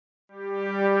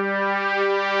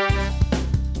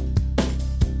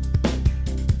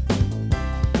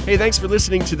Hey, thanks for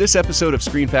listening to this episode of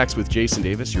Screen Facts with Jason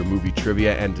Davis, your movie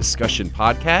trivia and discussion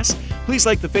podcast. Please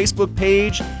like the Facebook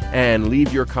page and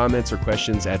leave your comments or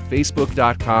questions at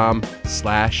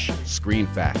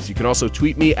facebook.com/screenfacts. You can also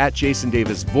tweet me at Jason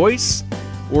Davis Voice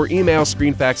or email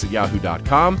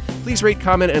screenfacts@yahoo.com. Please rate,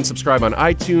 comment, and subscribe on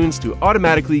iTunes to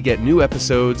automatically get new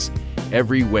episodes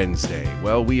every Wednesday.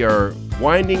 Well, we are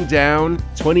winding down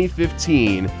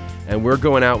 2015, and we're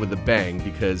going out with a bang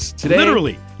because today...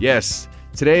 Literally. Yes.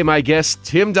 Today, my guest,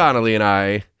 Tim Donnelly, and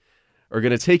I are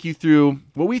going to take you through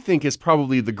what we think is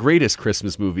probably the greatest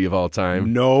Christmas movie of all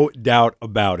time. No doubt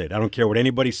about it. I don't care what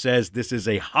anybody says. This is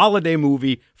a holiday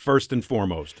movie first and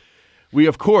foremost. We,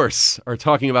 of course, are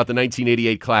talking about the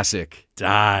 1988 classic,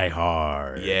 Die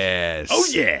Hard. Yes. Oh,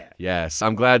 yeah. Yes.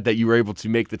 I'm glad that you were able to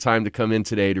make the time to come in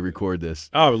today to record this.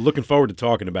 Oh, looking forward to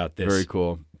talking about this. Very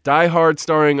cool. Die Hard,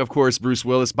 starring, of course, Bruce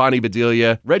Willis, Bonnie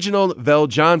Bedelia, Reginald Vell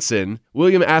Johnson,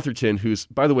 William Atherton, who's,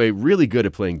 by the way, really good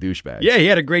at playing douchebags. Yeah, he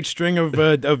had a great string of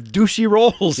douchey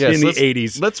roles in the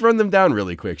 80s. Let's run them down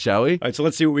really quick, shall we? All right, so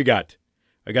let's see what we got.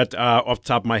 I got, off the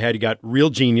top of my head, you got Real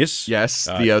Genius. Yes,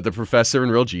 the professor in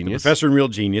Real Genius. Professor in Real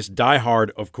Genius. Die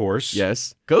Hard, of course.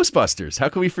 Yes. Ghostbusters. How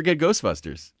can we forget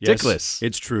Ghostbusters? Yes, Dickless.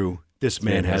 It's true. This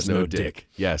man has no dick.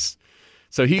 Yes.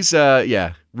 So he's,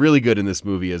 really good in this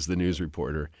movie as the news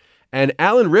reporter. And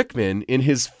Alan Rickman in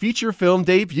his feature film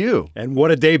debut. And what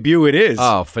a debut it is.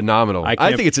 Oh, phenomenal.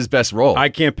 I think it's his best role. I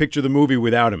can't picture the movie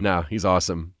without him. No, he's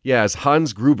awesome. Yeah, as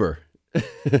Hans Gruber.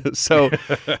 So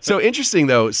interesting,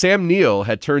 though, Sam Neill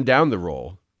had turned down the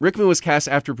role. Rickman was cast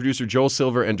after producer Joel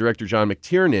Silver and director John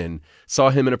McTiernan saw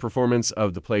him in a performance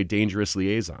of the play Dangerous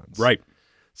Liaisons. Right.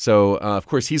 So, of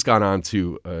course, he's gone on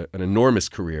to an enormous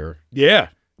career. Yeah.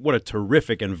 What a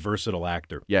terrific and versatile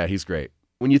actor. Yeah, he's great.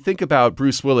 When you think about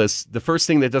Bruce Willis, the first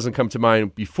thing that doesn't come to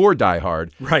mind before Die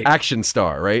Hard, right. Action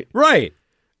star, right? Right.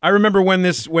 I remember when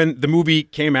the movie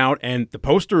came out and the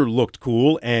poster looked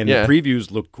cool and the previews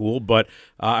looked cool, but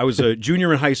I was a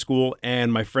junior in high school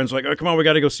and my friends were like, oh, come on, we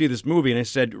got to go see this movie. And I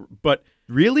said, but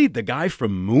really? The guy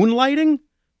from Moonlighting?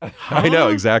 Huh? I know,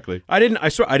 exactly. I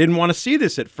didn't want to see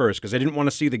this at first because I didn't want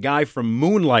to see the guy from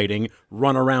Moonlighting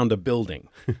run around a building.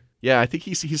 Yeah, I think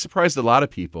he surprised a lot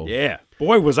of people. Yeah.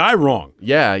 Boy, was I wrong.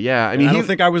 Yeah. I mean, I don't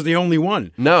think I was the only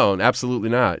one. No, absolutely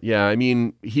not. Yeah, I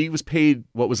mean, he was paid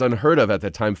what was unheard of at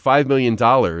that time, $5 million.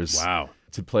 Wow.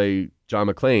 To play John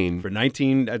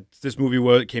McClane. This movie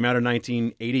came out in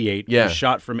 1988. Yeah. It was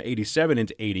shot from 87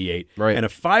 into 88. Right. And a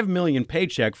 $5 million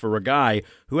paycheck for a guy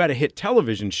who had a hit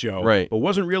television show, right, but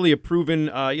wasn't really a proven,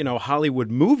 Hollywood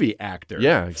movie actor.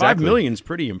 Yeah, exactly. $5 million's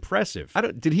pretty impressive.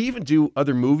 Did he even do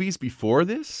other movies before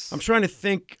this? I'm trying to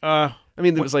think. I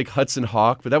mean, there was like Hudson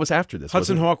Hawk, but that was after this.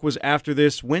 Hudson Hawk was after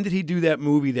this. When did he do that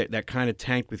movie that kind of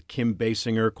tanked with Kim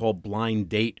Basinger called Blind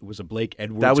Date? It was a Blake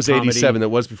Edwards That was comedy. 87. That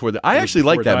was before that. I actually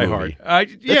liked that movie.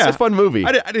 It's a fun movie.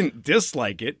 I didn't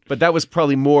dislike it. But that was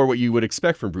probably more what you would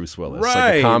expect from Bruce Willis. Right,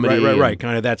 like a comedy. Right.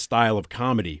 Kind of that style of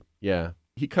comedy. Yeah.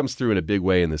 He comes through in a big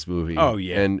way in this movie. Oh,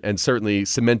 yeah. And certainly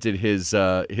cemented his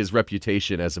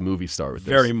reputation as a movie star with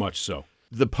this. Very much so.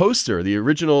 The poster, the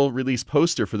original release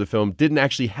poster for the film, didn't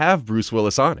actually have Bruce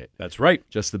Willis on it. That's right.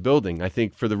 Just the building. I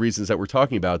think for the reasons that we're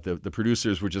talking about, the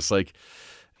producers were just like,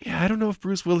 yeah, I don't know if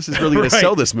Bruce Willis is really going to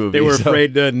sell this movie. They were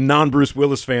afraid non-Bruce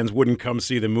Willis fans wouldn't come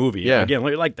see the movie. Yeah. Again,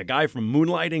 like the guy from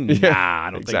Moonlighting? Yeah, nah,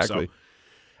 I don't think so.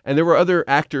 And there were other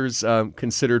actors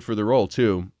considered for the role,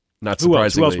 too. Not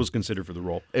surprisingly. Who else was considered for the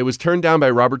role? It was turned down by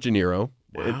Robert De Niro.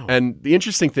 Wow. And the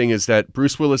interesting thing is that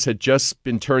Bruce Willis had just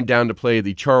been turned down to play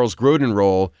the Charles Grodin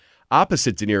role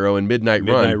opposite De Niro in Midnight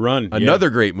Run. Another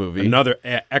great movie. Another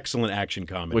excellent action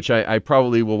comedy. Which I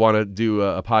probably will want to do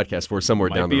a podcast for somewhere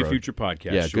down the road. Might be a future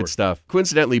podcast, Yeah, sure. Good stuff.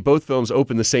 Coincidentally, both films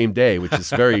open the same day, which is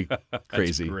very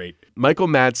crazy. That's great. Michael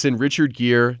Madsen, Richard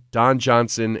Gere, Don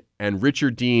Johnson, and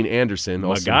Richard Dean Anderson.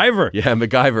 MacGyver. Yeah,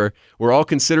 MacGyver. Were all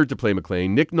considered to play McClane.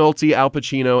 Nick Nolte, Al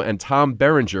Pacino, and Tom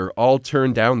Berenger all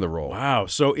turned down the role. Wow.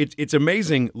 So it's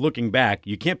amazing looking back.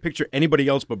 You can't picture anybody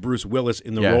else but Bruce Willis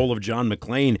in the role of John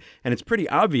McClane. And it's pretty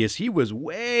obvious he was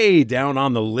way down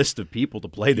on the list of people to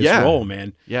play this role,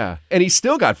 man. Yeah. And he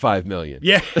still got $5 million.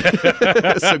 Yeah.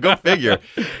 So go figure.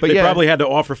 But they probably had to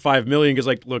offer $5 million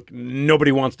because, look,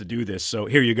 nobody wants to do this. So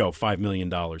here you go, $5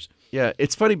 million. Yeah.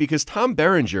 It's funny because Tom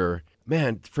Berenger,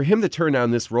 man, for him to turn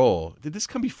down this role, did this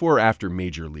come before or after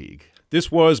Major League?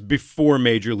 This was before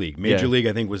Major League. Major League,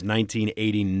 I think, was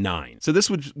 1989. So this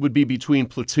would be between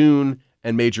Platoon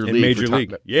and Major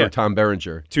League for Tom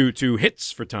Berenger. Two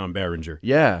hits for Tom Berenger.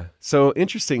 Yeah. So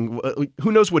interesting.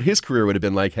 Who knows what his career would have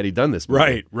been like had he done this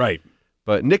movie? Right.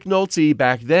 But Nick Nolte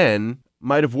back then,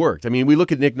 might have worked. I mean, we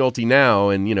look at Nick Nolte now,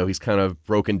 and, he's kind of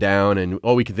broken down, and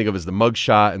all we can think of is the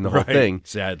mugshot and the whole thing.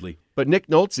 Sadly. But Nick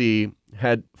Nolte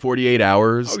had 48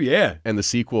 Hours. Oh, yeah. And the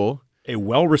sequel. A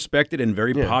well-respected and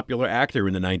very popular actor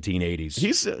in the 1980s.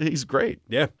 He's great.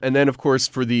 Yeah. And then, of course,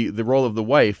 for the role of the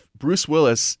wife, Bruce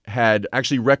Willis had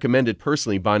actually recommended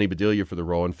personally Bonnie Bedelia for the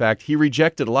role. In fact, he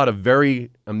rejected a lot of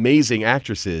very amazing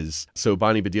actresses so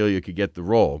Bonnie Bedelia could get the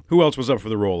role. Who else was up for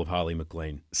the role of Holly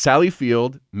McClane? Sally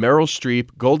Field, Meryl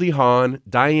Streep, Goldie Hawn,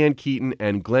 Diane Keaton,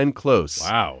 and Glenn Close.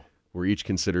 Wow. Were each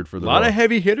considered for the role. A lot of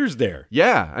heavy hitters there.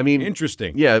 Yeah. I mean,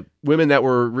 interesting. Yeah. Women that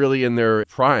were really in their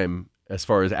prime as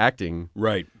far as acting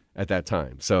at that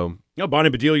time. So, Bonnie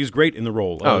Bedelia is great in the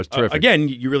role. It's terrific. Again,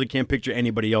 you really can't picture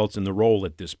anybody else in the role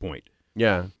at this point.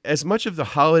 Yeah. As much of the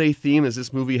holiday theme as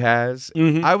this movie has,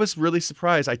 I was really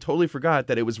surprised. I totally forgot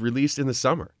that it was released in the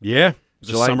summer. Yeah. It was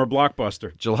a summer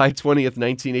blockbuster. July 20th,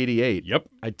 1988. Yep.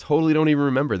 I totally don't even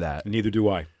remember that. Neither do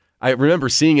I. I remember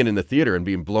seeing it in the theater and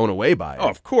being blown away by it. Oh,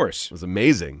 of course. It was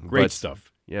amazing. Great stuff.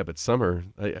 Yeah, but summer,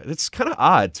 it's kind of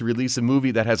odd to release a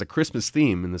movie that has a Christmas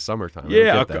theme in the summertime.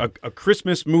 Yeah, a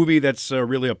Christmas movie that's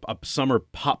really a summer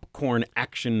popcorn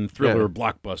action thriller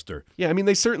blockbuster. Yeah, I mean,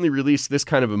 they certainly released this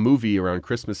kind of a movie around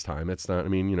Christmas time. It's not,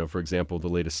 for example, the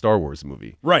latest Star Wars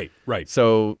movie. Right.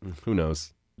 So, who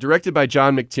knows? Directed by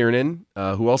John McTiernan,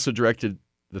 who also directed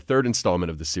the third installment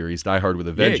of the series, Die Hard with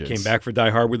a Vengeance. Yeah, it came back for Die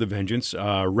Hard with a Vengeance.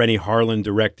 Rennie Harlin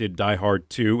directed Die Hard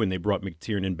 2, and they brought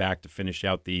McTiernan back to finish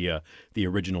out the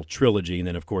original trilogy. And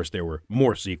then, of course, there were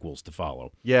more sequels to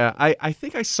follow. Yeah, I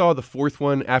think I saw the fourth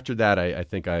one. After that, I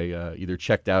think I either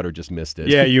checked out or just missed it.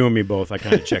 Yeah, you and me both. I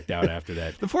kind of checked out after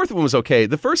that. The fourth one was okay.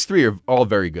 The first three are all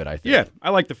very good, I think. Yeah, I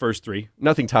like the first three.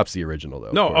 Nothing tops the original,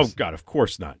 though. No, oh, God, of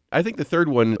course not. I think the third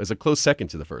one is a close second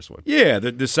to the first one. Yeah,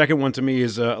 the second one to me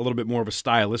is a little bit more of a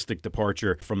stylistic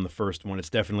departure from the first one. It's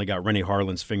definitely got Rennie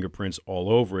Harlin's fingerprints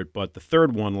all over it, but the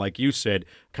third one, like you said,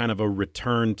 kind of a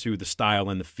return to the style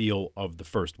and the feel of the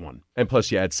first one. And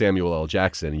plus you add Samuel L.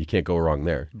 Jackson, and you can't go wrong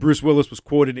there. Bruce Willis was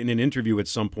quoted in an interview at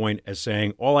some point as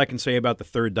saying, "All I can say about the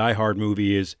third Die Hard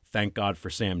movie is, thank God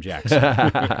for Sam Jackson."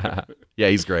 Yeah,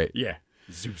 he's great. Yeah,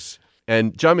 Zeus.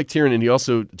 And John McTiernan, he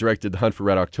also directed The Hunt for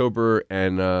Red October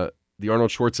and the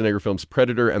Arnold Schwarzenegger films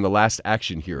Predator and The Last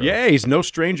Action Hero. Yeah, he's no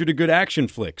stranger to good action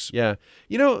flicks. Yeah.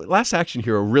 Last Action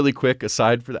Hero, really quick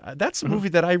aside for that, that's a movie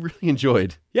that I really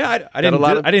enjoyed. Yeah, I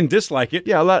didn't dislike it.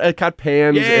 Yeah, it got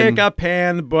panned. Yeah, it got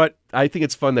panned, but I think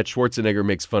it's fun that Schwarzenegger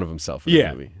makes fun of himself in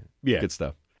the movie. Yeah. Good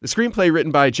stuff. The screenplay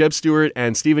written by Jeb Stewart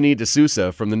and Stephen E.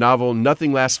 D'Souza from the novel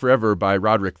Nothing Lasts Forever by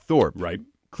Roderick Thorpe. Right.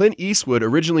 Clint Eastwood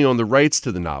originally owned the rights to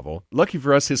the novel. Lucky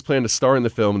for us, his plan to star in the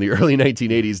film in the early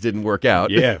 1980s didn't work out.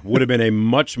 Yeah, would have been a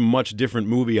much, much different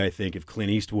movie, I think, if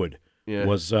Clint Eastwood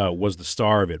was the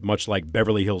star of it. Much like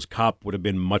Beverly Hills Cop would have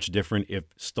been much different if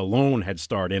Stallone had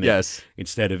starred in it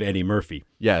instead of Eddie Murphy.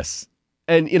 Yes.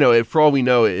 And, for all we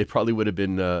know, it probably would have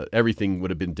been, everything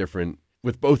would have been different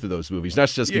with both of those movies, not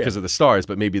just because of the stars,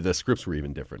 but maybe the scripts were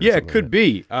even different. Yeah, it could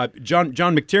be. John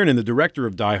McTiernan, the director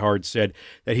of Die Hard, said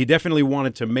that he definitely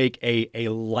wanted to make a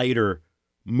lighter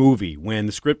movie. When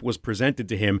the script was presented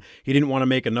to him, he didn't want to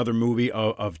make another movie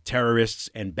of terrorists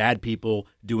and bad people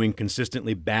doing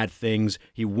consistently bad things.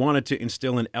 He wanted to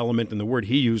instill an element, and the word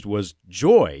he used was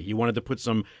joy. He wanted to put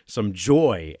some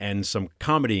joy and some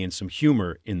comedy and some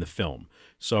humor in the film.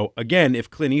 So again, if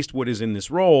Clint Eastwood is in this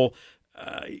role,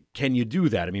 can you do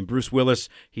that? I mean, Bruce Willis,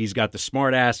 he's got the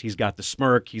smart ass, he's got the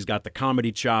smirk, he's got the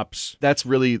comedy chops. That's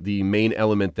really the main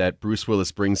element that Bruce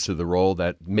Willis brings to the role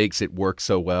that makes it work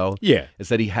so well. Yeah. Is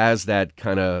that he has that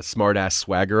kind of smart ass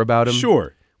swagger about him.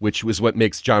 Sure. Which was what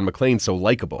makes John McClane so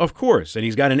likable. Of course. And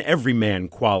he's got an everyman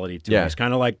quality to him. He's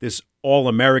kind of like this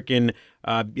all-American,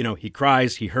 he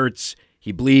cries, he hurts,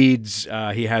 he bleeds,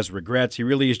 he has regrets. He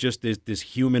really is just this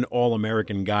human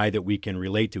all-American guy that we can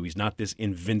relate to. He's not this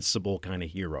invincible kind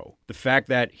of hero. The fact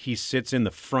that he sits in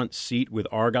the front seat with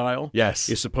Argyle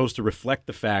is supposed to reflect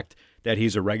the fact that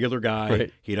he's a regular guy.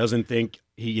 Right. He doesn't think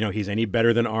he's any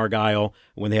better than Argyle.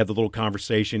 When they have the little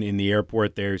conversation in the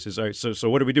airport there, he says, all right, so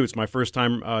what do we do? It's my first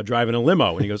time driving a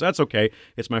limo. And he goes, that's okay.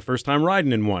 It's my first time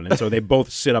riding in one. And so they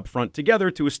both sit up front together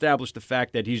to establish the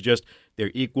fact that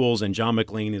they're equals, and John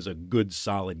McClane is a good,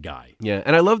 solid guy. Yeah,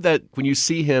 and I love that when you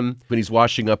see him, when he's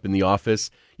washing up in the office,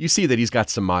 you see that he's got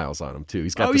some miles on him, too.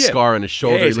 He's got the scar on his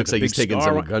shoulder. Yeah, he looks like he's taking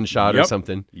some gunshot or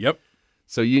something. Yep.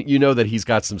 So you know that he's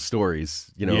got some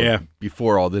stories,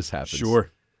 before all this happens. Sure.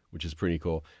 Which is pretty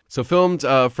cool. So filmed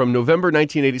from November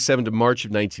 1987 to March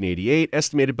of 1988.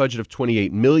 Estimated budget of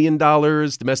 $28 million.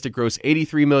 Domestic gross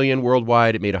 $83 million.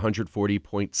 Worldwide, it made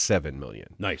 $140.7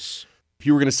 million. Nice. If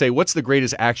you were going to say, what's the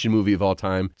greatest action movie of all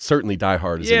time, certainly Die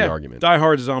Hard is in the argument. Die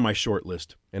Hard is on my short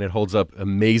list. And it holds up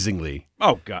amazingly.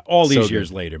 Oh, God. All these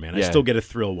years later, man. I still get a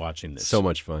thrill watching this. So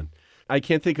much fun. I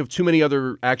can't think of too many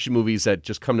other action movies that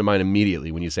just come to mind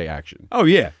immediately when you say action. Oh,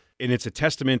 yeah. And it's a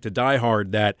testament to Die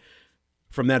Hard that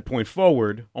from that point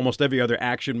forward, almost every other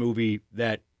action movie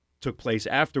that took place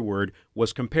afterward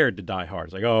was compared to Die Hard.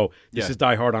 It's like, oh, this is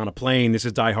Die Hard on a plane. This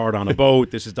is Die Hard on a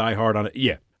boat. This is Die Hard on a...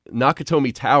 Yeah.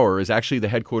 Nakatomi Tower is actually the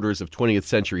headquarters of 20th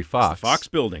Century Fox. It's the Fox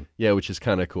building. Yeah, which is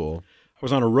kind of cool. I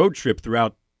was on a road trip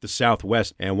throughout the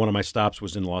Southwest, and one of my stops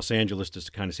was in Los Angeles just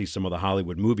to kind of see some of the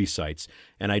Hollywood movie sites.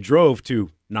 And I drove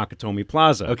to Nakatomi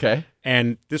Plaza. Okay.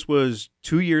 And this was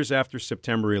 2 years after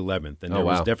September 11th, and there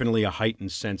was definitely a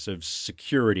heightened sense of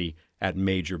security at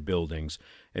major buildings.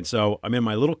 And so I'm in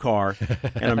my little car,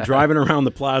 and I'm driving around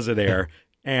the plaza there,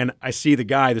 and I see the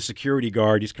guy, the security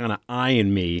guard, he's kind of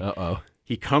eyeing me. Uh-oh.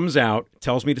 He comes out,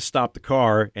 tells me to stop the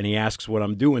car, and he asks what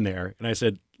I'm doing there. And I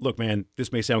said, look, man,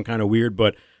 this may sound kind of weird,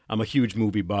 but I'm a huge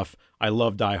movie buff. I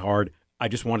love Die Hard. I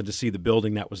just wanted to see the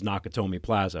building that was Nakatomi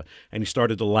Plaza. And he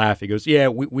started to laugh. He goes, yeah,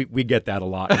 we get that a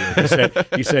lot here.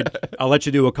 He said, I'll let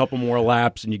you do a couple more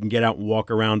laps and you can get out and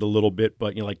walk around a little bit,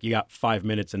 but you got 5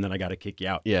 minutes and then I got to kick you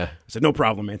out. Yeah. I said, no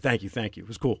problem, man. Thank you. It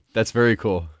was cool. That's very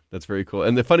cool. That's very cool.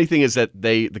 And the funny thing is that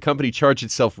the company charged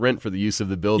itself rent for the use of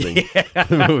the building. Yeah.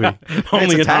 The movie.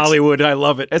 Only in Hollywood. I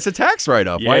love it. It's a tax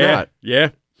write-off. Yeah. Why not? Yeah.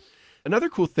 Another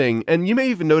cool thing, and you may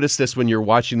even notice this when you're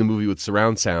watching the movie with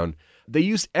surround sound, they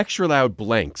used extra loud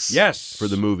blanks for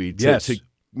the movie to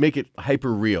make it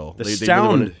hyper real. The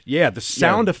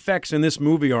sound effects in this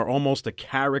movie are almost a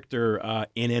character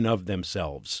in and of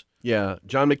themselves. Yeah,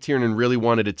 John McTiernan really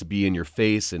wanted it to be in your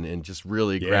face and just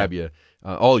really grab you,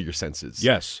 all your senses.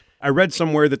 Yes. I read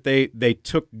somewhere that they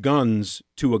took guns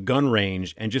to a gun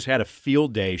range and just had a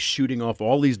field day shooting off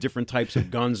all these different types of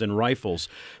guns and rifles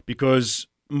because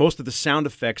most of the sound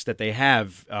effects that they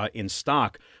have in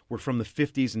stock were from the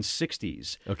 50s and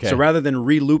 60s. Okay. So rather than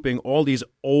re-looping all these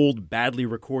old, badly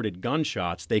recorded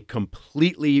gunshots, they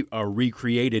completely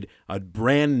recreated a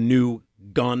brand new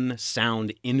gun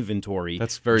sound inventory.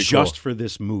 That's very just cool. for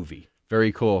this movie.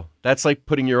 Very cool. That's like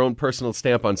putting your own personal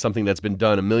stamp on something that's been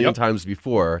done a million times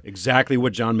before. Exactly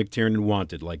what John McTiernan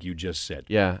wanted, like you just said.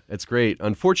 Yeah, it's great.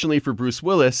 Unfortunately for Bruce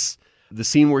Willis, the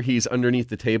scene where he's underneath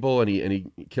the table and he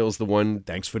kills the one...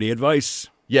 Thanks for the advice.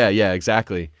 Yeah,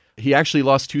 exactly. He actually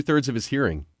lost 2/3 of his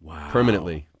hearing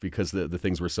permanently because the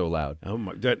things were so loud. Oh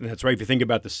my, that's right. If you think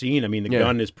about the scene, I mean, the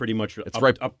gun is pretty much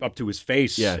up to his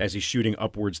face as he's shooting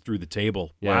upwards through the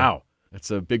table. Yeah. Wow.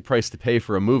 That's a big price to pay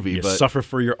for a movie. You but suffer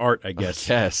for your art, I guess.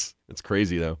 Yes. It's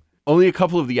crazy, though. Only a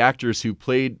couple of the actors who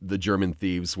played the German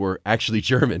thieves were actually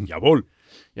German. Jawohl.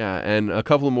 Yeah, and a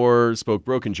couple more spoke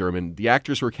broken German. The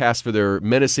actors were cast for their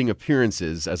menacing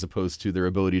appearances as opposed to their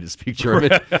ability to speak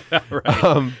German.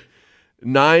 Right.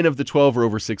 9 of the 12 were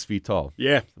over 6 feet tall.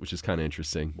 Yeah. Which is kind of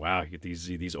interesting. Wow, you get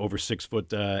these over 6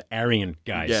 foot Aryan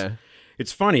guys. Yeah.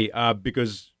 It's funny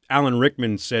because Alan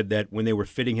Rickman said that when they were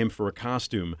fitting him for a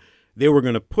costume, they were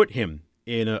going to put him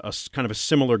in a kind of a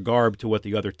similar garb to what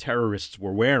the other terrorists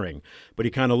were wearing. But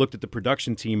he kind of looked at the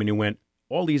production team and he went,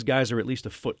 all these guys are at least a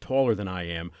foot taller than I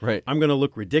am. Right. I'm going to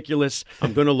look ridiculous.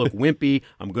 I'm going to look wimpy.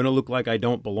 I'm going to look like I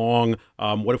don't belong.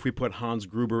 What if we put Hans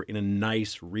Gruber in a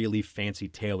nice, really fancy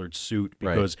tailored suit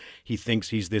because he thinks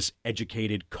he's this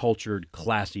educated, cultured,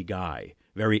 classy guy,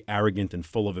 very arrogant and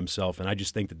full of himself. And I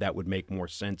just think that would make more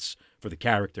sense for the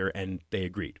character, and they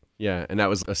agreed. Yeah, and that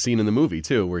was a scene in the movie,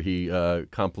 too, where he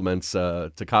compliments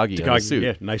Takagi on his suit.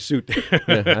 Yeah, nice suit.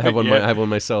 Yeah, I have one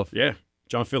myself. Yeah.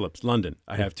 John Phillips, London.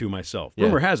 I have 2 myself.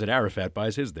 Rumor has it Arafat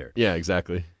buys his there. Yeah,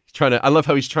 exactly. I love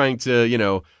how he's trying to,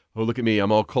 oh, look at me,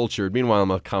 I'm all cultured. Meanwhile,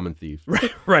 I'm a common thief.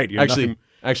 Right. You're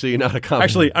Actually, you're not a common.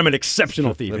 Actually, I'm an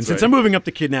exceptional thief. And since I'm moving up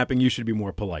to kidnapping, you should be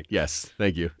more polite. Yes,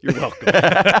 thank you. You're welcome.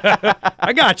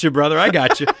 I got you, brother. I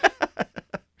got you.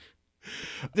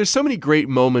 There's so many great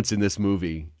moments in this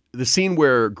movie. The scene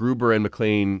where Gruber and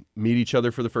McClane meet each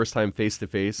other for the first time face to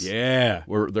face. Yeah.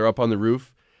 Where they're up on the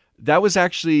roof. That was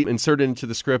actually inserted into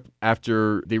the script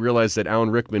after they realized that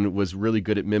Alan Rickman was really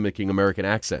good at mimicking American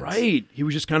accents. Right. He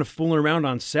was just kind of fooling around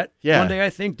on set one day, I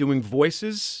think, doing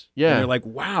voices. Yeah. And they're like,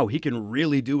 wow, he can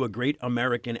really do a great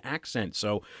American accent.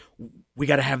 So we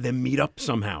got to have them meet up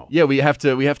somehow. Yeah, we have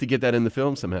to get that in the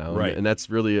film somehow. Right. And that's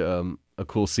really a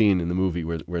cool scene in the movie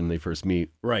when they first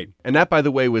meet. Right. And that, by the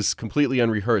way, was completely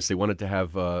unrehearsed. They wanted to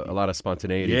have a lot of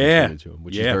spontaneity between the two,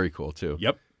 which is very cool, too.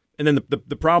 Yep. And then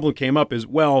the problem came up is,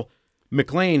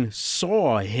 McClane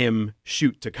saw him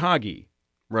shoot Takagi.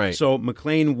 Right. So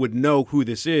McClane would know who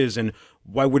this is, and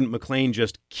why wouldn't McClane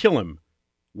just kill him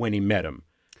when he met him?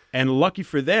 And lucky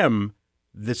for them,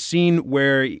 The scene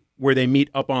where they meet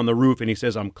up on the roof and he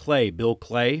says, "I'm Clay, Bill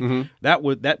Clay." Mm-hmm.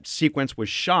 That sequence was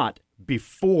shot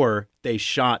before they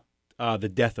shot the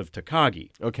death of Takagi.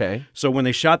 Okay. So when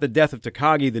they shot the death of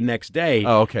Takagi the next day,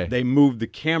 they moved the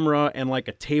camera and like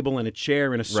a table and a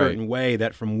chair in a certain way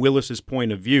that from Willis's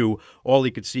point of view, all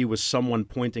he could see was someone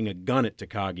pointing a gun at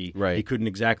Takagi. Right. He couldn't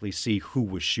exactly see who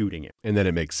was shooting it. And then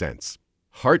it makes sense.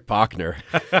 Hart Bochner.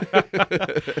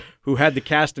 Who had the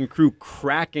cast and crew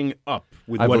cracking up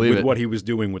with what he was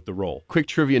doing with the role. Quick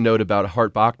trivia note about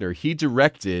Hart Bochner. He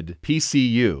directed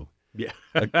PCU. Yeah.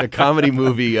 a comedy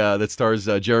movie that stars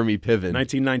Jeremy Piven.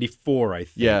 1994, I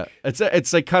think. Yeah.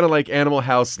 It's like kind of like Animal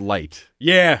House light.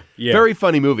 Yeah. Very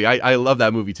funny movie. I love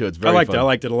that movie too. It's very fun. I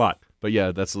liked it a lot. But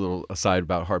yeah, that's a little aside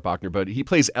about Hart Bochner. But he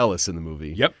plays Ellis in the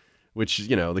movie. Yep. Which,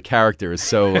 the character is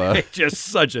so... just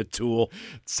such a tool.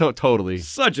 So totally.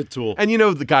 Such a tool. And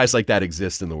the guys like that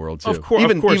exist in the world too. Of course.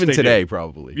 Even today,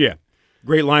 probably. Yeah.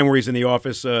 Great line where he's in the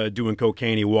office doing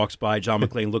cocaine. He walks by. John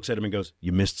McClane looks at him and goes,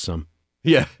 "You missed some."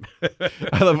 Yeah.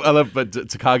 I love, but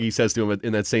Takagi says to him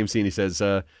in that same scene, he says,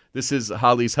 "This is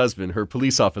Holly's husband, her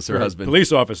police officer husband."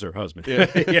 Police officer husband. Yeah.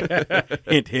 Yeah.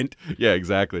 Hint, hint. Yeah,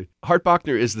 exactly. Hart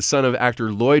Bochner is the son of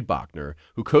actor Lloyd Bochner,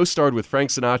 who co-starred with Frank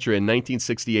Sinatra in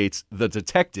 1968's The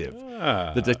Detective.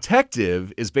 The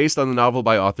Detective is based on the novel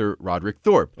by author Roderick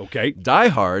Thorpe. Okay. Die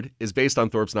Hard is based on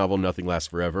Thorpe's novel Nothing Lasts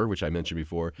Forever, which I mentioned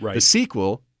before. Right. The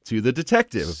sequel to The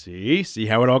Detective. See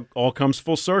how it all comes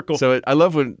full circle. So I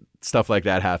love when stuff like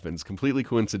that happens. Completely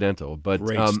coincidental. But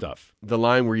great stuff. The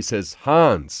line where he says,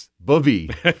 "Hans, Bubby."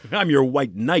 I'm your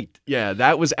white knight. Yeah,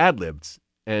 that was ad-libbed.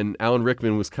 And Alan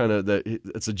Rickman was kind of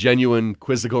it's a genuine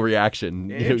quizzical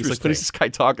reaction. He was like, what is this guy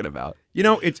talking about?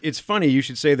 It's funny. You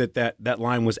should say that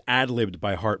line was ad-libbed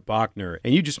by Hart Bochner.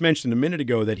 And you just mentioned a minute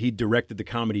ago that he directed the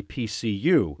comedy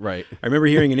PCU. Right. I remember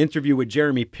hearing an interview with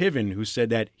Jeremy Piven who said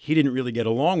that he didn't really get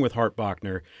along with Hart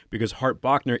Bochner because Hart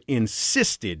Bochner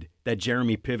insisted that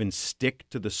Jeremy Piven stick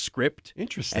to the script.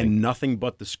 Interesting. And nothing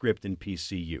but the script in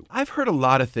PCU. I've heard a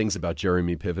lot of things about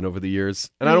Jeremy Piven over the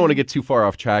years, and I don't want to get too far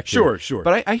off track here. Sure.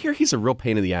 But I hear he's a real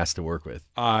pain in the ass to work with.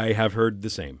 I have heard the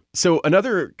same. So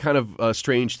another kind of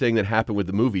strange thing that happened with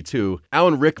the movie, too,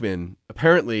 Alan Rickman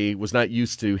apparently was not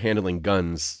used to handling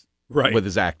guns with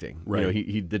his acting. Right.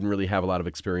 He didn't really have a lot of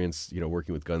experience,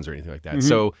 working with guns or anything like that. Mm-hmm.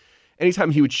 So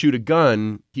anytime he would shoot a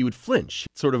gun, he would flinch.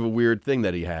 It's sort of a weird thing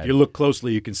that he had. If you look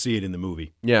closely, you can see it in the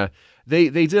movie. Yeah. They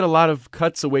did a lot of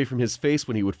cuts away from his face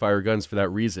when he would fire guns for that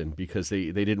reason, because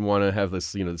they didn't want to have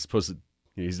this, this supposed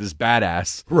he's this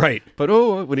badass. Right. But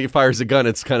when he fires a gun,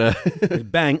 it's kind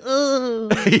of bang.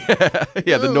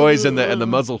 Yeah, the noise and the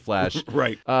muzzle flash.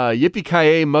 Right.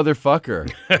 Yippee-ki-yay,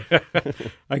 motherfucker.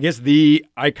 I guess the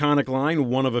iconic line,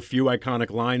 one of a few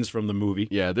iconic lines from the movie.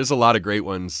 Yeah, there's a lot of great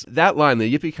ones. That line,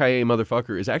 the yippee-ki-yay,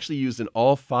 motherfucker, is actually used in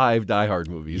all 5 Die Hard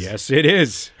movies. Yes, it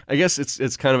is. I guess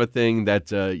it's kind of a thing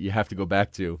that you have to go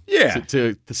back to. Yeah.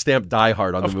 To stamp Die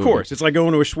Hard on the movie. Of course. It's like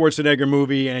going to a Schwarzenegger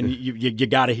movie and you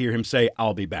got to hear him say,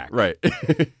 "I'll be back." Right.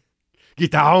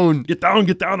 Get down. Get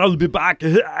down, I'll be back.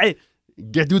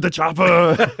 Get to the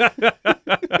chopper.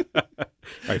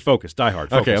 All right, focus. Die Hard.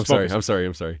 Focus, okay, I'm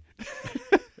focus. sorry.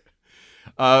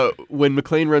 When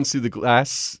McClane runs through the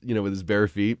glass, with his bare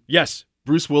feet. Yes.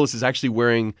 Bruce Willis is actually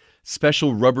wearing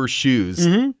special rubber shoes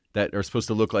that are supposed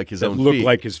to look like his own feet. Look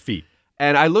like his feet.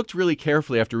 And I looked really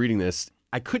carefully after reading this.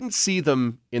 I couldn't see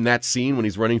them in that scene when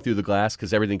he's running through the glass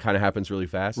because everything kind of happens really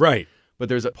fast. Right. But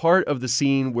there's a part of the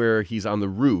scene where he's on the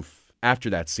roof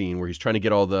after that scene where he's trying to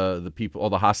get all the people, all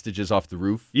the hostages off the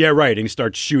roof. Yeah, right. And he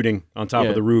starts shooting on top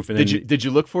of the roof. And did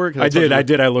you look for it? I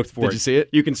did. I looked for it. Did you see it?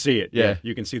 You can see it. Yeah.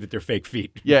 You can see that they're fake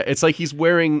feet. Yeah, it's like he's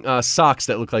wearing socks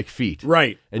that look like feet.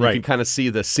 Right. And you can kind of see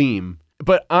the seam.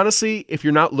 But honestly, if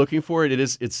you're not looking for it,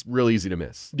 it's real easy to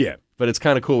miss. Yeah. But it's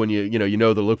kind of cool when you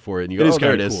know to look for it and you go,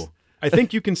 there it is. Cool. I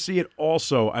think you can see it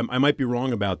also. I might be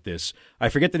wrong about this. I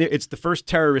forget that it's the first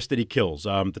terrorist that he kills.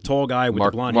 The tall guy with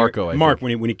the blonde Marco, hair. Mark,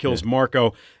 when he kills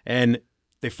Marco. And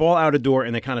they fall out a door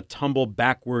and they kind of tumble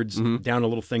backwards down a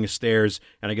little thing of stairs.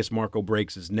 And I guess Marco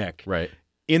breaks his neck. Right.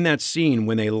 In that scene,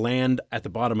 when they land at the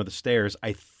bottom of the stairs,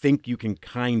 I think you can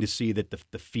kind of see that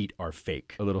the feet are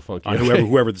fake. A little funky.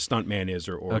 Whoever the stuntman is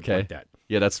or like that.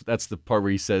 Yeah, that's the part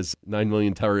where he says 9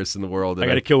 million terrorists in the world. I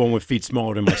got to kill one with feet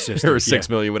smaller than my sister. Or 6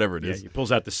 million, whatever it is. Yeah, he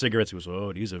pulls out the cigarettes. He goes,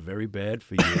 "Oh, these are very bad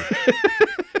for you."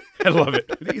 I love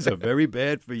it. These are very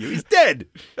bad for you. He's dead.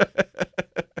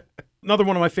 Another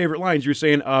one of my favorite lines, you were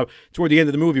saying toward the end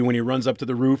of the movie when he runs up to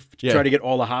the roof to try to get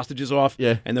all the hostages off,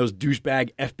 and those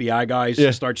douchebag FBI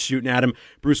guys start shooting at him.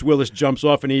 Bruce Willis jumps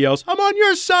off and he yells, "I'm on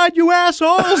your side, you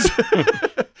assholes!"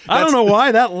 I don't know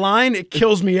why. That line, it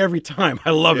kills me every time.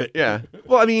 I love it. Yeah.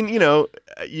 Well, I mean,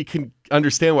 you can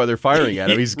understand why they're firing at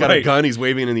him. He's got a gun. He's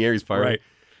waving it in the air. He's firing. Right.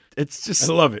 It's just,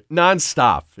 I love it.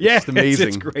 Nonstop. It's just amazing.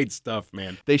 It's great stuff,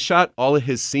 man. They shot all of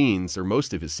his scenes, or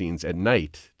most of his scenes, at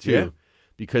night, too,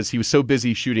 because he was so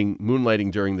busy shooting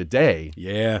Moonlighting during the day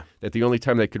that the only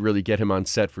time they could really get him on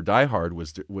set for Die Hard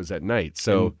was at night.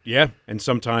 So and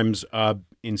sometimes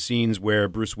in scenes where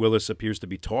Bruce Willis appears to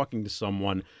be talking to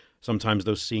someone, sometimes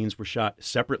those scenes were shot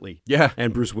separately. Yeah.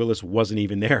 And Bruce Willis wasn't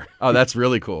even there. Oh, that's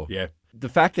really cool. Yeah. The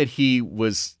fact that he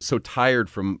was so tired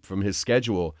from his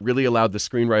schedule really allowed the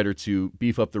screenwriter to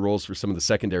beef up the roles for some of the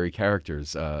secondary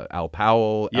characters. Al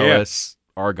Powell, Ellis,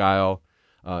 Argyle,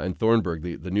 and Thornburg,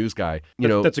 the news guy.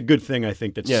 That's a good thing, I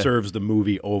think, that serves the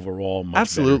movie overall much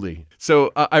Absolutely. better.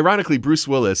 So, ironically, Bruce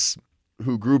Willis,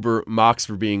 who Gruber mocks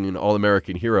for being an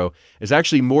all-American hero, is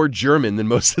actually more German than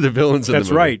most of the villains in the movie.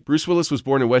 That's right. Bruce Willis was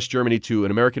born in West Germany to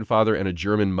an American father and a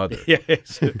German mother.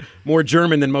 Yes, more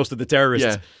German than most of the terrorists.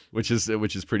 Yeah, which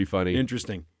is pretty funny.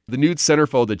 Interesting. The nude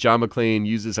centerfold that John McClane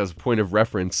uses as a point of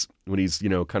reference when he's,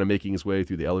 kind of making his way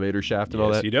through the elevator shaft and all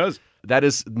that. Yes, he does. That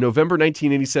is November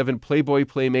 1987 Playboy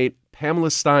Playmate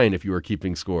Pamela Stein, if you are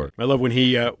keeping score. I love when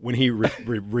he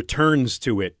returns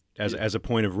to it as a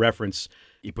point of reference.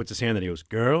 He puts his hand and he goes,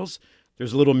 "Girls,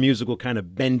 there's a little musical kind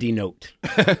of bendy note.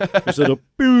 There's a little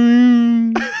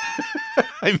boom."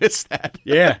 I missed that.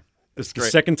 Yeah. The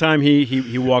second time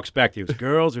he walks back, he goes,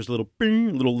 "Girls, there's a little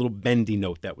bing, little bendy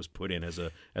note that was put in as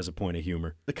a point of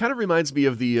humor." It kind of reminds me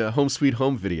of the Home Sweet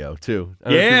Home video too.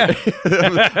 Yeah,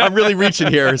 I'm really reaching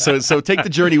here. So take the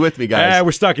journey with me, guys.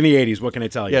 We're stuck in the '80s. What can I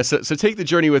tell you? Yeah. So take the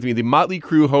journey with me. The Motley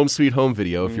Crue Home Sweet Home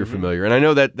video, if you're familiar, and I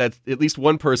know that at least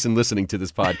one person listening to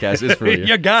this podcast is familiar.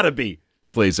 You gotta be.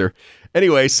 Blazer.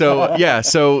 Anyway,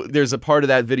 so there's a part of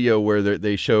that video where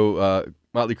they show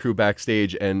Motley Crue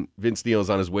backstage, and Vince Neil is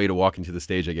on his way to walk into the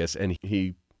stage, I guess, and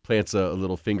he plants a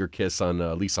little finger kiss on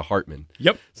Lisa Hartman.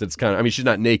 Yep. So it's kind of, she's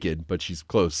not naked, but she's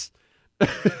close.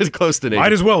 It's close to naked.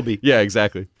 Might as well be. Yeah,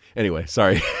 exactly. Anyway,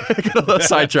 sorry. Got a little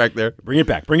sidetracked there. Bring it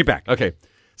back. Okay.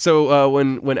 So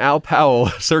when Al Powell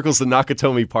circles the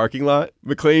Nakatomi parking lot,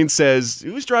 McClane says,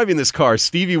 "Who's driving this car,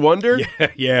 Stevie Wonder?"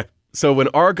 Yeah. So when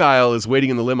Argyle is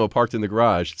waiting in the limo parked in the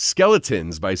garage,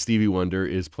 Skeletons by Stevie Wonder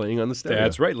is playing on the stereo.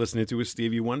 That's right, listening to a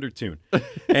Stevie Wonder tune.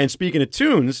 And speaking of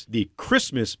tunes, the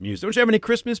Christmas music. Don't you have any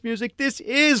Christmas music? This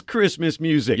is Christmas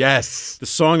music. Yes. The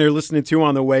song they're listening to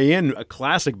on the way in, a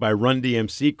classic by Run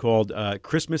DMC called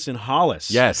Christmas in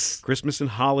Hollis. Yes. Christmas in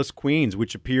Hollis, Queens,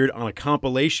 which appeared on a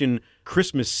compilation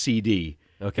Christmas CD.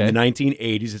 Okay. In the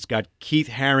 1980s, it's got Keith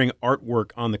Haring artwork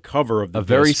on the cover of the disc.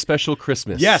 Very disc. Special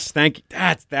Christmas. Yes, thank you.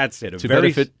 That's it. To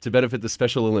benefit the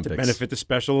Special Olympics. To benefit the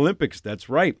Special Olympics. That's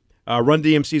right. Run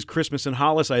DMC's Christmas in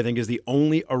Hollis, I think, is the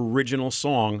only original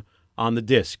song on the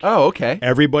disc. Oh, okay.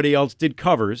 Everybody else did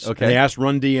covers. Okay. And they asked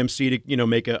Run DMC to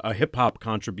make a hip hop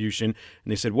contribution,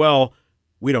 and they said, "Well,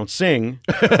 we don't sing,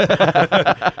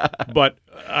 but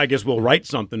I guess we'll write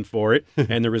something for it."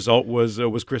 And the result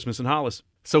was Christmas in Hollis.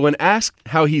 So when asked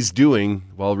how he's doing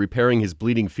while repairing his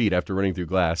bleeding feet after running through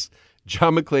glass,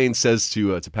 John McClane says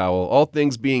to Powell, "All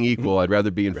things being equal, I'd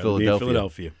rather be in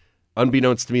Philadelphia."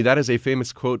 Unbeknownst to me, that is a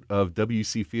famous quote of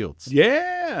W.C. Fields.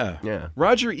 Yeah.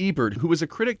 Roger Ebert, who was a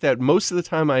critic that most of the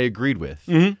time I agreed with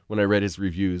when I read his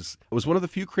reviews, was one of the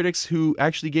few critics who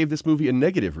actually gave this movie a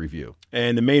negative review.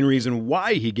 And the main reason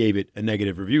why he gave it a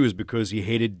negative review is because he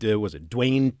hated,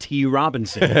 Dwayne T.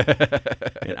 Robinson.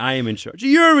 And I am in charge.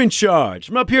 You're in charge.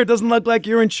 From up here, it doesn't look like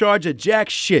you're in charge of jack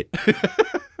shit.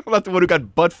 I'm not the one who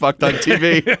got butt fucked on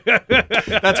TV.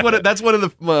 That's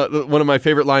one of my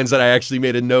favorite lines that I actually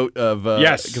made a note of.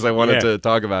 Yes, because I wanted to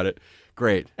talk about it.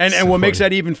 Great. And so what funny. makes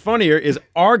that even funnier is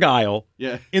Argyle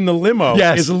in the limo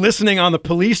is listening on the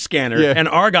police scanner, and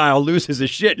Argyle loses his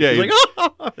shit. Yeah, he's like,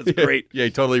 "Oh, that's great." Yeah,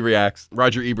 he totally reacts.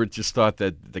 Roger Ebert just thought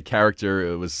that the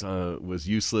character was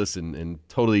useless and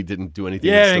totally didn't do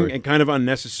anything. Yeah, and kind of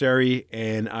unnecessary.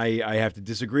 And I have to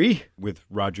disagree with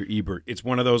Roger Ebert. It's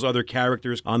one of those other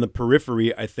characters on the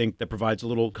periphery, I think, that provides a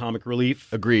little comic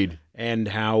relief. Agreed. And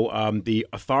how the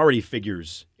authority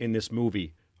figures in this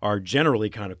movie are generally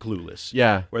kind of clueless.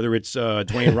 Yeah. Whether it's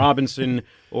Dwayne Robinson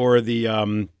or the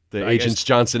agents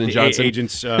Johnson and Johnson.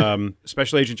 Agents,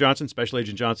 Special Agent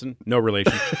Johnson, no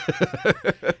relation.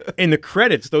 In the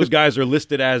credits, those guys are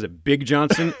listed as Big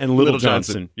Johnson and Little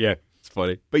Johnson. Yeah. It's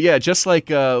funny. But yeah, just like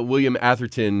William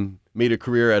Atherton made a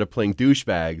career out of playing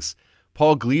douchebags,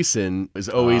 Paul Gleason is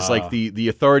always like the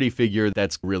authority figure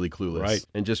that's really clueless. Right.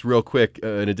 And just real quick,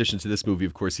 in addition to this movie,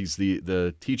 of course, he's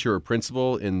the teacher or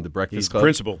principal in The Breakfast Club. He's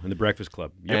principal in The Breakfast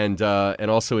Club. Yep.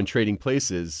 And also in Trading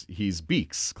Places, he's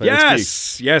Beeks.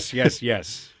 Clarence Beeks.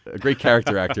 Yes. A great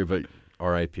character actor, but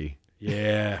R.I.P.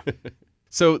 Yeah.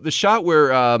 So the shot where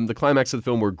the climax of the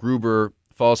film where Gruber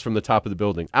falls from the top of the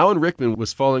building. Alan Rickman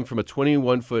was falling from a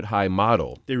 21-foot high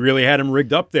model. They really had him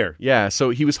rigged up there. Yeah,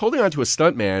 so he was holding onto a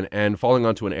stuntman and falling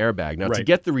onto an airbag. Now, to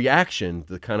get the reaction,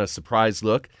 the kind of surprised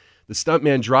look, the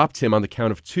stuntman dropped him on the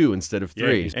count of 2 instead of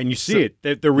 3. Yeah, and you see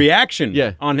it, the reaction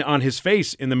on his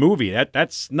face in the movie.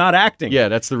 That's not acting. Yeah,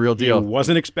 that's the real deal. He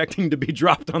wasn't expecting to be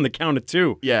dropped on the count of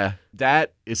 2. Yeah,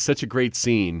 that is such a great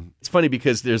scene. It's funny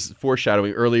because there's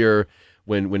foreshadowing earlier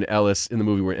when Ellis, in the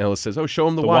movie where Ellis says, oh, show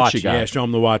him the watch you got. Yeah, show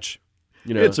him the watch.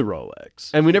 You know, it's a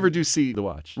Rolex. And we never do see the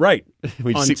watch. Right.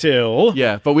 Until.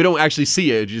 Yeah, but we don't actually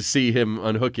see it. You just see him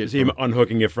unhook it. See him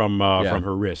unhooking it from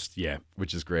her wrist, yeah.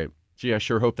 Which is great. Gee, I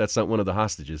sure hope that's not one of the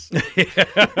hostages.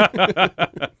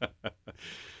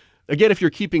 Again, if you're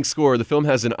keeping score, the film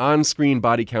has an on-screen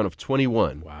body count of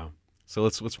 21. Wow. So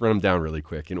let's run them down really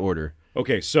quick in order.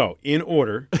 Okay, so in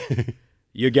order,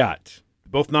 you got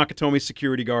both Nakatomi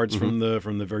security guards from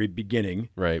the very beginning.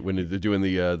 Right, when they're doing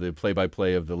the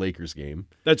play-by-play of the Lakers game.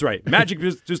 That's right. Magic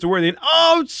just to where they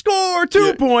score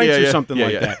 2 points or something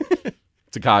like that.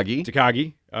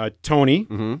 Takagi,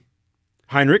 Tony,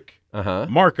 Heinrich,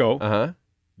 Marco,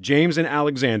 James and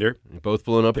Alexander. Both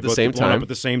blown up at the same time. Up at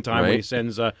the same time when he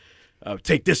sends,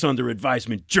 take this under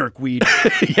advisement, jerkweed.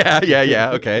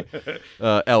 Yeah, okay.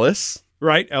 Ellis.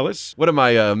 Right, Ellis. What am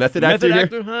I, method actor here?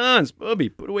 Method actor Hans, Bubby,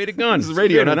 put away the gun. This is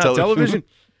radio, not television.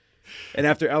 And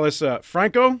after Ellis,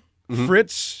 Franco,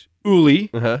 Fritz,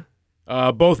 Uli,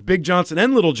 both Big Johnson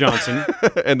and Little Johnson.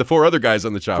 And the 4 other guys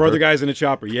on the chopper. 4 other guys in the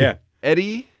chopper, yeah.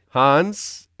 Eddie,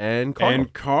 Hans, and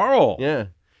Carl. Yeah.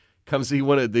 Comes he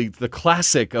wanted the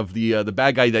classic of the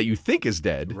bad guy that you think is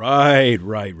dead. Right.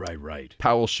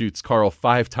 Powell shoots Carl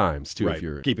 5 times too, if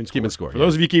you're keeping score. For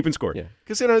those of you keeping score. Yeah.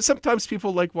 Because sometimes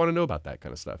people want to know about that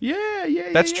kind of stuff. Yeah.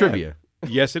 That's trivia.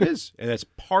 Yes, it is. And that's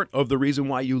part of the reason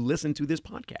why you listen to this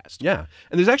podcast. Yeah.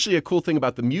 And there's actually a cool thing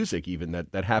about the music even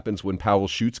that happens when Powell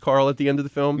shoots Carl at the end of the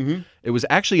film. It was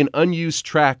actually an unused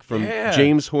track from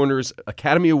James Horner's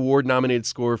Academy Award nominated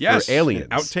score for Aliens.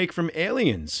 An outtake from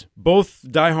Aliens. Both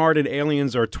Die Hard and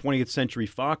Aliens are 20th Century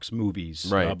Fox movies.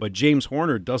 Right. But James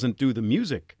Horner doesn't do the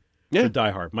music for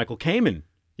Die Hard. Michael Kamen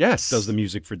does the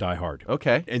music for Die Hard.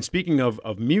 Okay. And speaking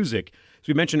of music, as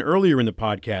we mentioned earlier in the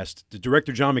podcast, the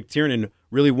director John McTiernan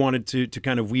really wanted to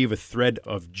kind of weave a thread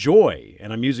of joy,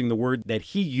 and I'm using the word that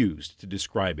he used to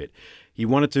describe it. He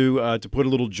wanted to put a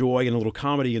little joy and a little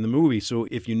comedy in the movie. So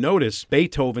if you notice,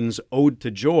 Beethoven's Ode to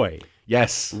Joy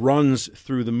runs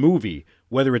through the movie.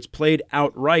 Whether it's played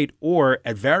outright or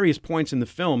at various points in the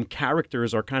film,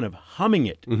 characters are kind of humming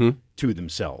it to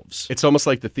themselves. It's almost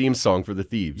like the theme song for The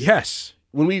Thieves. Yes.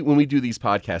 When we do these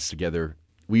podcasts together,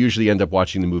 we usually end up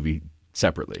watching the movie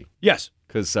separately. Yes.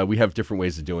 Because we have different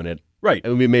ways of doing it. Right.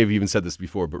 And we may have even said this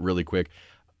before, but really quick.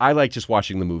 I like just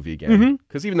watching the movie again.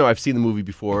 Because even though I've seen the movie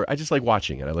before, I just like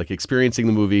watching it. I like experiencing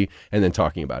the movie and then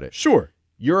talking about it. Sure.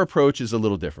 Your approach is a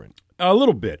little different. A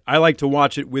little bit. I like to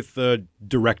watch it with the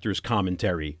director's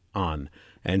commentary on.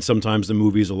 And sometimes the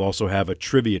movies will also have a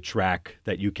trivia track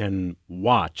that you can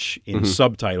watch in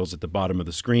subtitles at the bottom of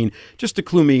the screen just to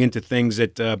clue me into things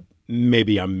that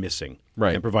maybe I'm missing.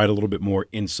 Right. And provide a little bit more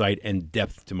insight and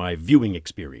depth to my viewing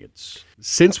experience.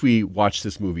 Since we watched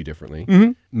this movie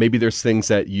differently, maybe there's things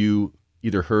that you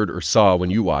either heard or saw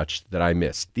when you watched that I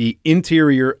missed. The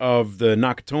interior of the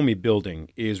Nakatomi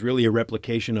building is really a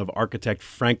replication of architect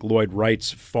Frank Lloyd Wright's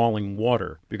Falling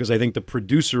Water, because I think the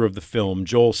producer of the film,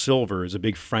 Joel Silver, is a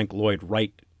big Frank Lloyd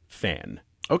Wright fan.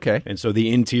 Okay. And so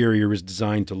the interior is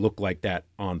designed to look like that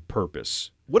on purpose.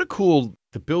 What a cool,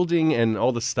 the building and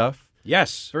all the stuff.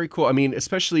 Yes. Very cool. I mean,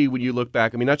 especially when you look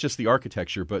back, I mean, not just the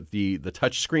architecture, but the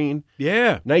touch screen.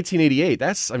 Yeah. 1988,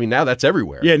 now that's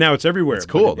everywhere. Yeah, now it's everywhere. It's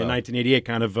cool, in 1988,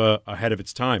 kind of ahead of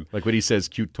its time. Like when he says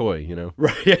cute toy, you know?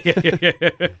 Right,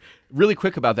 yeah. Really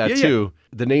quick about that, too.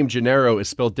 The name Gennaro is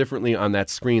spelled differently on that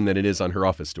screen than it is on her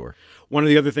office door. One of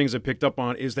the other things I picked up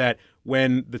on is that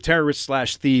when the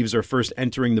terrorists/thieves are first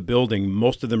entering the building,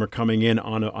 most of them are coming in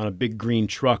on a big green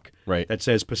truck that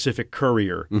says Pacific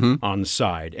Courier on the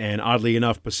side. And oddly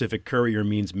enough, Pacific Courier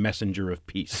means messenger of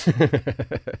peace.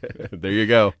 There you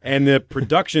go. And the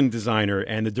production designer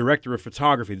and the director of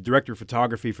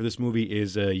photography for this movie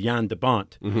is Jan de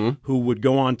Bont, who would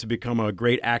go on to become a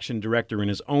great action director in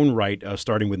his own right,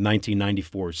 starting with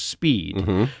 1994's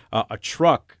Speed. A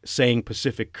truck saying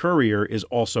Pacific Courier is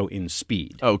also in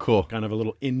Speed. Oh, cool. Kind of a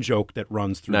little in-joke that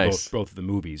runs through both of the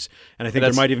movies. And I think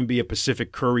there might even be a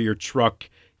Pacific Courier truck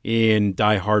in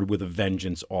Die Hard with a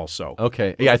Vengeance also.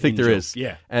 Okay. Yeah, I think there is.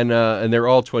 Yeah. And they're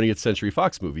all 20th Century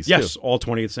Fox movies, too. Yes, all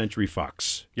 20th Century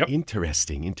Fox. Yep.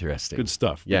 Interesting. Good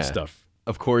stuff. Yeah. Good stuff.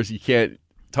 Of course, you can't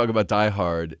talk about Die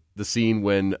Hard, the scene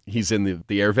when he's in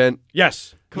the air vent.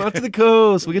 Yes. Come out to the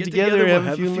coast. We'll get together and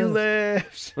have a few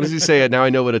laughs. What does he say? Now I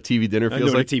know what a TV dinner feels like.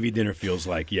 I know what a TV dinner feels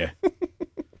like, yeah.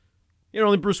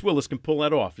 Only Bruce Willis can pull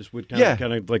that off, just with kind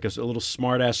of like a little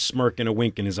smart-ass smirk and a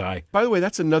wink in his eye. By the way,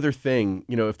 that's another thing.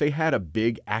 If they had a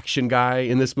big action guy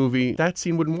in this movie, that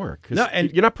scene wouldn't work. No, and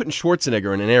you're not putting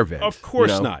Schwarzenegger in an air vent. Of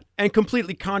course not. And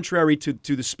completely contrary to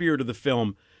the spirit of the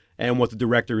film and what the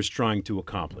director is trying to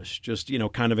accomplish. Just,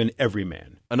 kind of an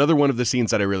everyman. Another one of the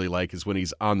scenes that I really like is when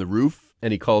he's on the roof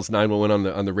and he calls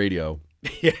 911 on the radio.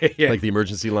 Yeah. Like the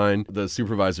emergency line. The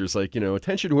supervisor's like,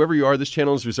 attention, whoever you are, this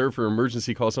channel is reserved for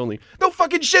emergency calls only. No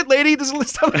fucking shit, lady. This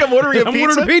is sound like I'm ordering a pizza. I'm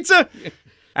ordering a pizza.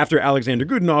 After Alexander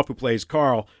Goodenough, who plays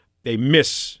Carl, they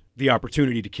miss the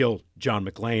opportunity to kill John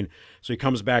McClane. So he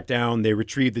comes back down. They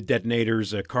retrieve the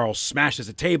detonators. Carl smashes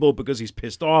a table because he's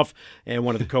pissed off. And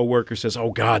one of the co-workers says,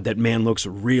 "Oh, God, that man looks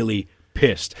really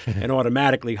pissed." And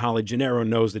automatically, Holly Gennaro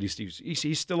knows that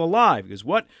he's still alive. Because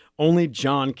what? Only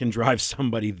John can drive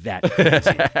somebody that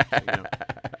crazy.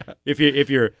 If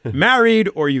you're married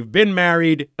or you've been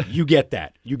married, you get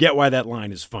that. You get why that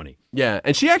line is funny. Yeah,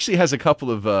 and she actually has a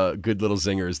couple of good little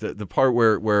zingers. The part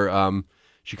where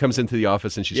she comes into the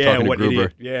office and she's talking to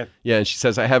Gruber. Idiot. Yeah, and she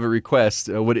says, "I have a request.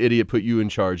 What idiot put you in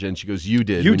charge?" And she goes, "You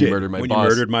did. You murdered my boss. You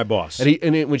murdered my boss."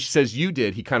 And when she says "you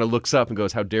did," he kind of looks up and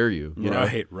goes, "How dare you?"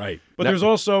 Right. But there's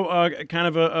also kind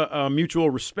of a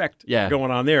mutual respect going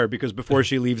on there, because before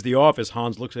she leaves the office,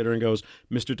 Hans looks at her and goes,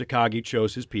 "Mr. Takagi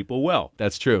chose his people well."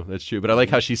 That's true. But I like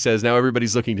how she says, "Now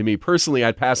everybody's looking to me. Personally,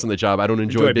 I'd pass on the job. I don't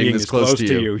enjoy being this close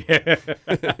to you." Yeah.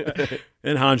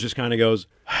 And Hans just kind of goes,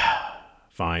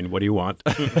 "Fine, what do you want?"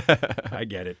 I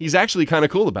get it. He's actually kind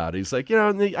of cool about it. He's like,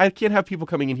 I can't have people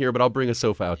coming in here, but I'll bring a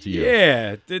sofa out to you.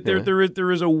 Yeah,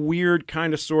 there is a weird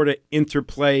kind of sort of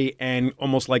interplay and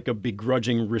almost like a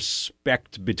begrudging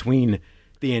respect between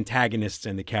the antagonists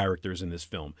and the characters in this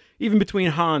film. Even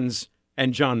between Hans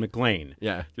and John McClane.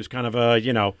 Yeah. There's kind of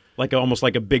a, almost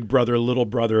like a big brother, little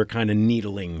brother kind of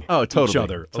needling each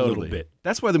other a little bit.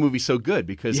 That's why the movie's so good,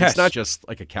 because it's not just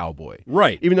like a cowboy.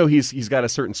 Right. Even though he's got a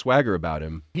certain swagger about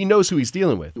him, he knows who he's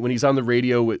dealing with. When he's on the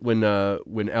radio, when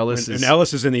Ellis is... When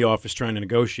Ellis is in the office trying to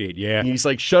negotiate, he's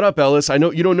like, "Shut up, Ellis. I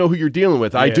know you don't know who you're dealing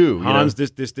with. I do." Hans,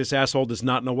 this asshole does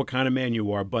not know what kind of man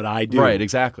you are, but I do. Right,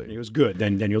 exactly. And he was good.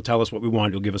 Then you'll tell us what we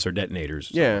want. You'll give us our detonators.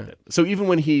 Yeah. So even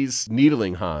when he's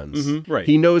needling Hans, right.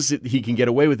 he knows that he can get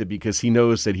away with it because he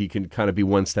knows that he can kind of be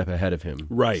one step ahead of him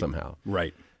somehow.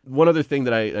 Right. One other thing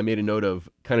that I made a note of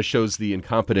kind of shows the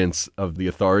incompetence of the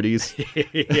authorities.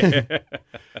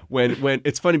 when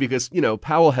it's funny because,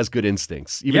 Powell has good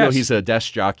instincts. Even though he's a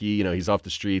desk jockey, he's off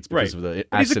the streets because of the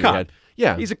accident he's a cop. he had.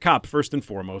 Yeah. He's a cop first and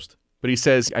foremost. But he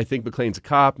says, "I think McClane's a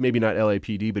cop, maybe not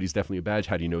LAPD, but he's definitely a badge.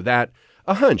 How do you know that?"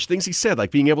 A hunch, things he said, like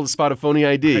being able to spot a phony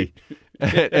ID.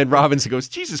 Right. And Robinson goes,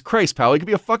 "Jesus Christ, Powell, he could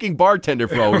be a fucking bartender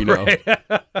for all we know."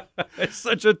 It's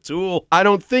such a tool. "I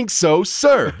don't think so,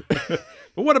 sir."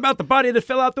 "But what about the body that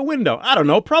fell out the window?" "I don't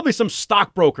know. Probably some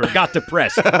stockbroker got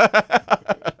depressed."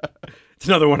 It's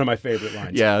another one of my favorite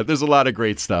lines. Yeah, there's a lot of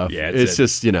great stuff. Yeah, it's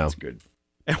just, It's good.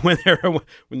 And when they're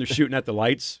shooting at the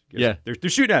lights, they're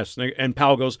shooting at us. And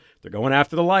Powell goes, "They're going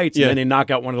after the lights." And then they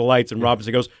knock out one of the lights, and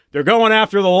Robinson goes, "They're going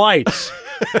after the lights."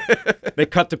 They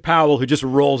cut to Powell, who just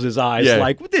rolls his eyes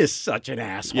like, "This is such an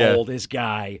asshole, this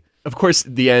guy." Of course,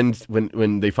 the end,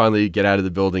 when they finally get out of the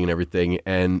building and everything,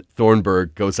 and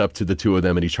Thornburg goes up to the two of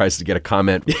them and he tries to get a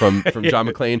comment from John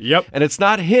McClane. Yep. And it's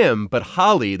not him, but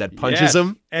Holly that punches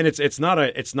him. And it's not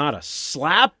a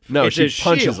slap. No, she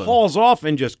punches him. She hauls off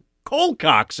and just cold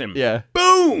cocks him. Yeah.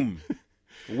 Boom.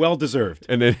 Well deserved.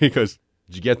 And then he goes,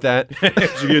 "Did you get that?"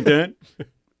 Did you get that?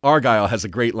 Argyle has a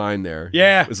great line there.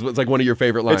 Yeah. It's like one of your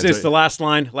favorite lines. It's the last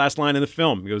line in the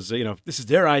film. He goes, "This is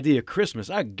their idea of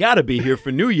Christmas. I got to be here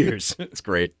for New Year's." It's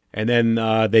great. And then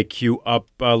they cue up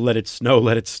Let It Snow,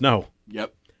 Let It Snow.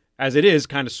 Yep. As it is,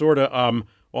 kind of, sort of,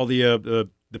 all the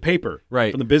paper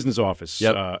from the business office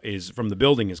is from the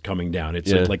building is coming down.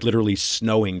 It's like literally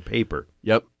snowing paper.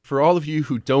 Yep. For all of you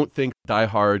who don't think Die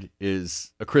Hard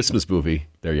is a Christmas movie,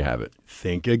 there you have it.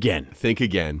 Think again. Think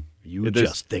again. You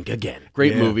just think again.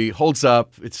 Great movie. Holds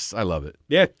up. I love it.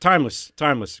 Yeah, timeless.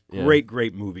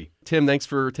 Great movie. Tim, thanks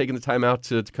for taking the time out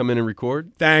to come in and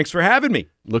record. Thanks for having me.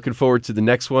 Looking forward to the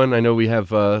next one. I know we have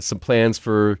some plans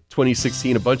for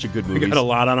 2016, a bunch of good movies. We got a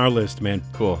lot on our list, man.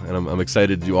 Cool, and I'm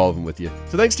excited to do all of them with you.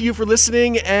 So thanks to you for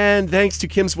listening, and thanks to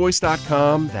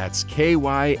KimsVoice.com, that's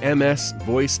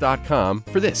KYMSVoice.com,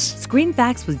 for this. Screen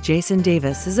Facts with Jason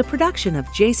Davis is a production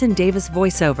of Jason Davis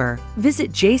VoiceOver.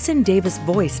 Visit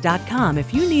JasonDavisVoice.com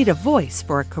if you need a voice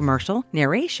for a commercial,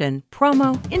 narration,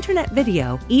 promo, internet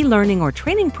video, e-learning, or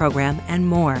training program program, and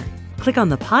more. Click on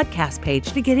the podcast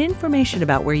page to get information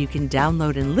about where you can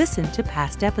download and listen to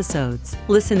past episodes.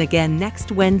 Listen again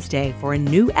next Wednesday for a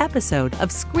new episode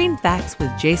of Screen Facts with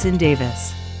Jason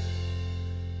Davis.